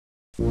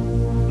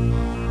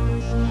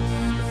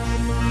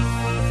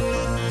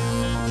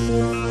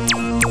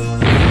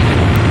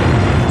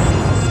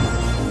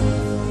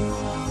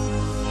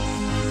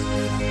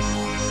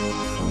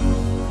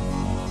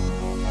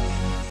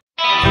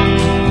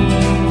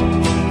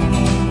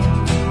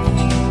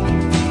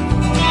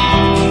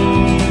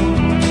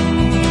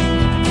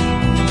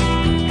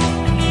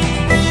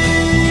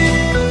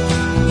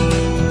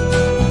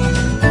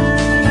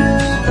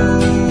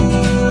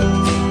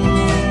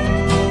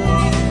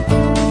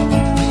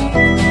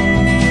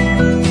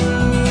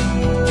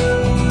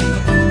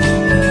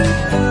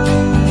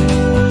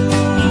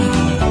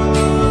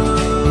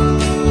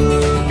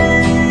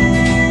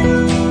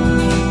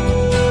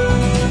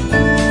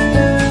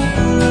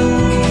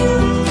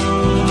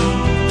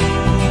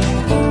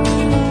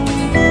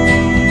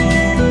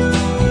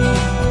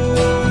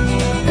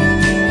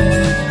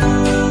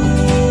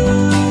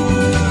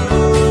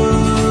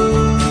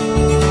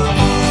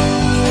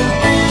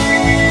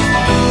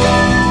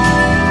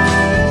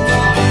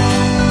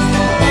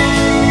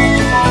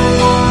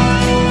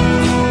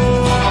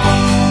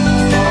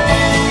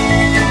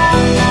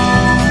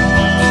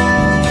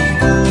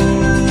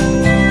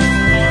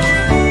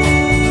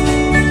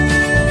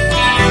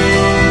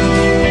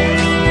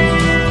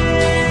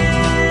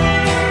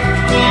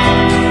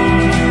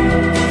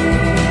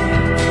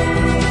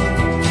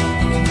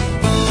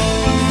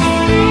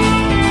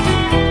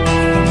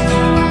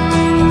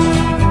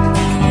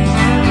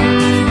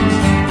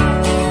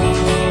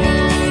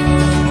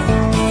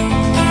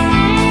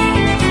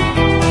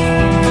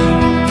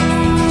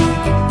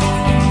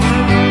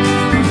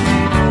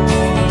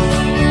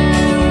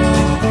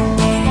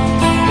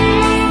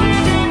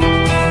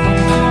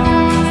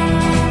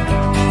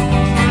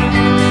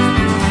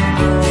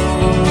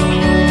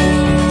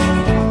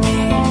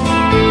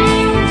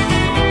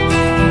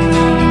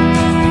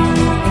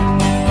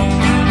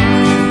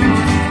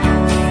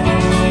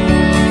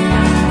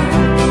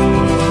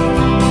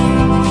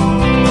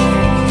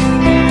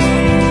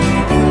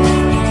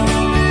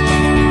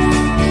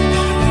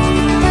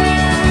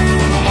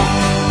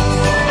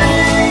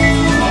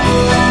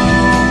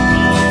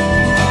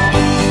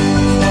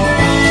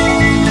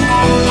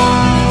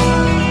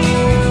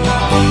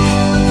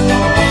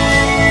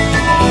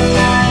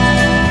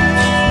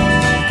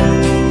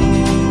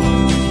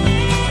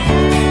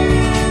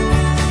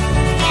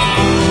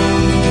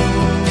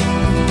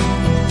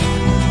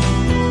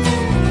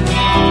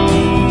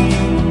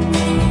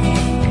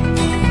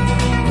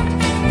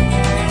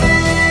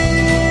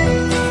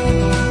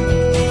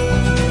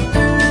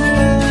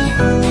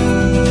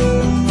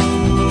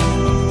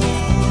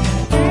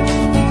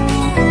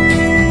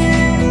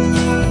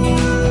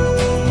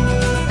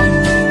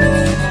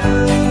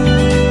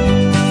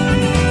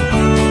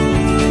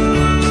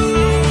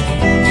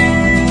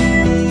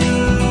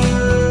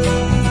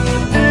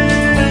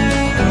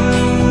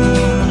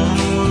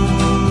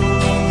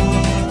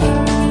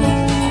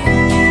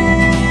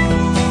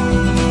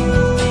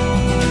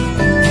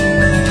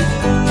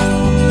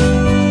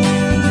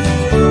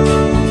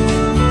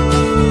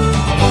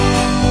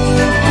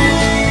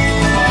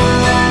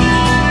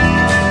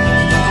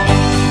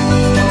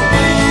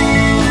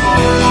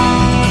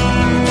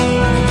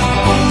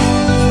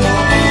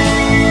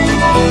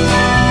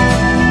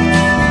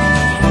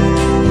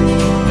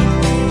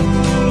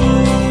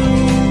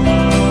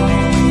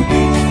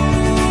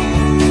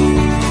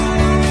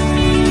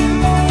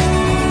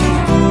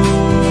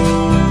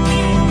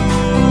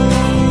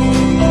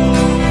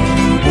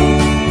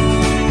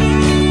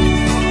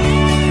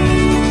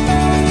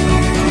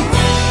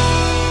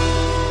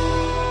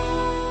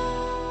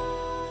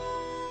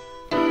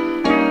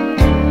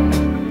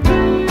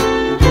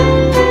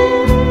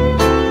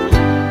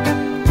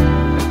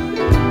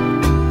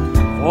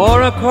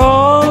For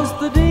across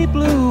the deep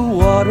blue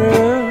water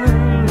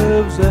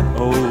lives an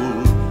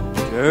old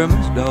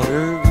German's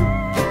daughter.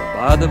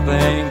 By the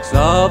banks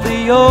of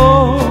the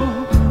old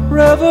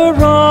river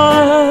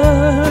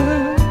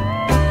Rhine,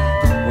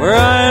 where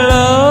I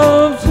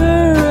loved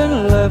her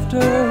and left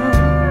her,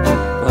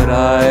 but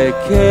I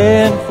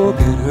can't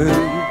forget her.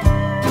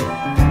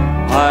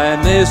 I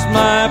miss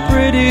my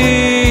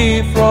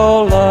pretty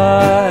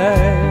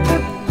Fräulein.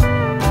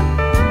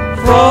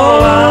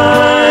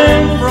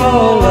 Fräulein,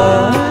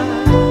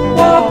 Fräulein,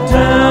 walk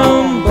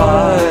down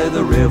by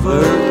the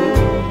river,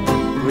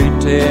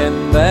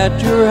 pretend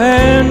that your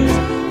hand's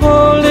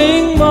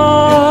holding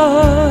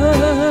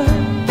mine.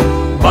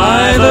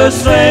 By the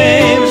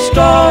same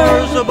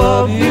stars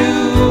above you,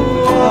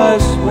 I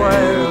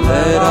swear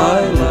that I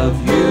love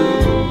you.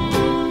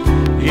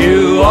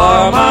 You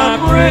are my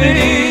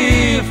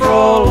pretty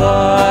Fräulein.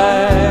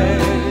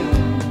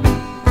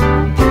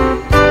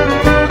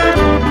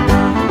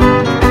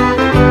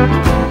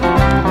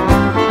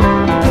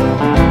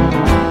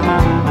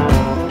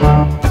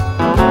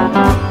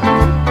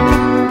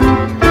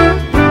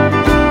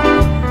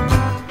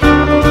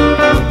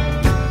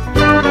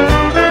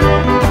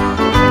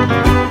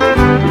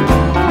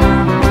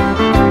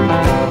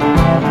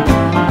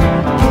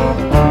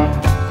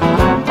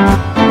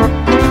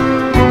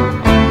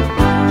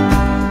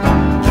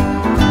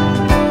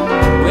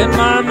 when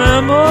my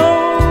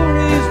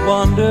memories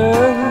wander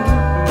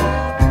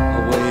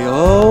away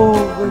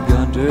over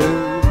yonder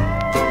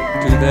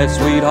to that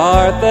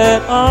sweetheart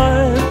that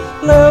I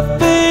left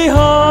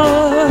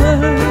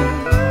behind.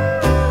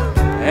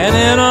 And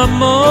in a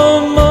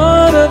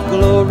moment of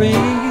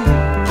glory,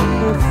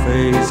 her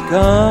face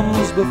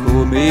comes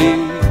before me,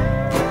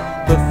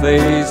 the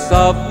face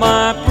of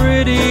my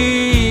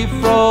pretty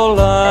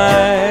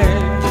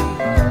Fräulein.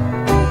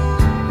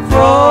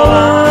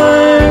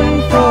 Fräulein,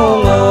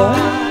 Fräulein,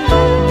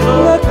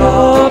 look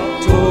up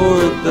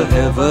toward the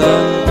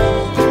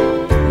heavens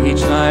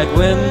each night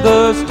when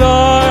the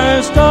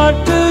stars start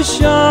to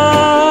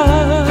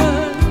shine.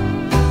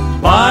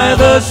 By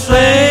the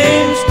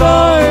same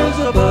stars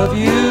above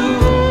you,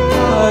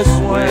 I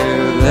swear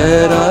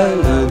that I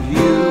love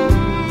you.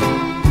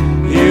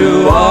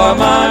 You are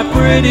my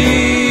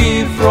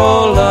pretty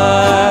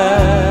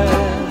Fräulein.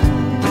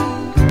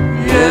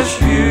 Yes,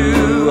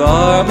 you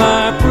are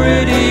my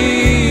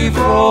pretty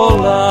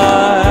Fräulein.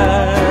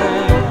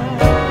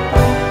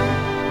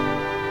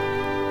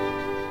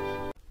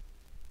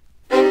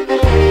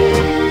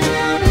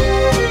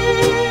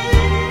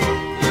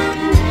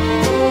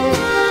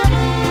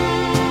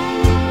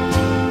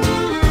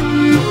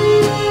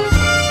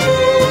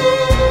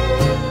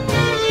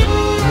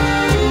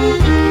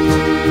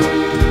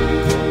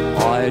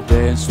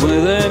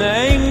 With an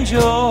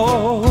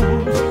angel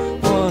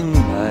one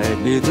night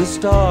near the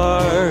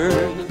stars,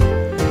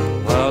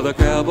 while the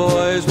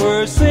cowboys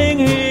were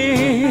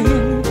singing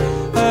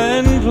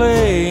and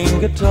playing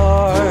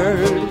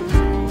guitars,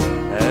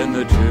 and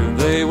the tune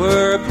they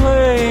were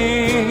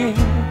playing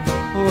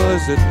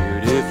was a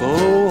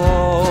beautiful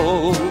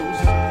waltz,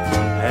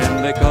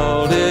 and they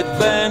called it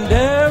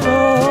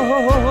Bandera,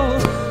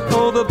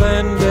 oh the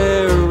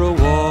Bandera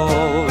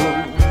waltz.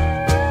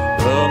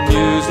 The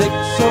music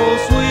so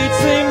sweet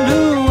seemed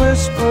to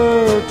whisper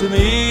to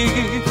me,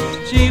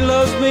 she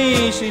loves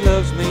me, she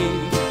loves me,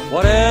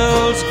 what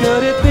else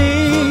could it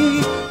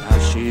be? Now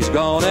she's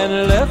gone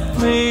and left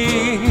me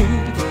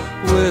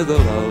with a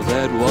love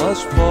that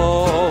was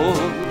false.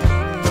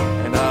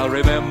 And I'll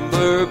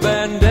remember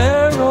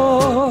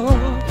Bandera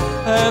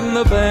and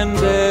the band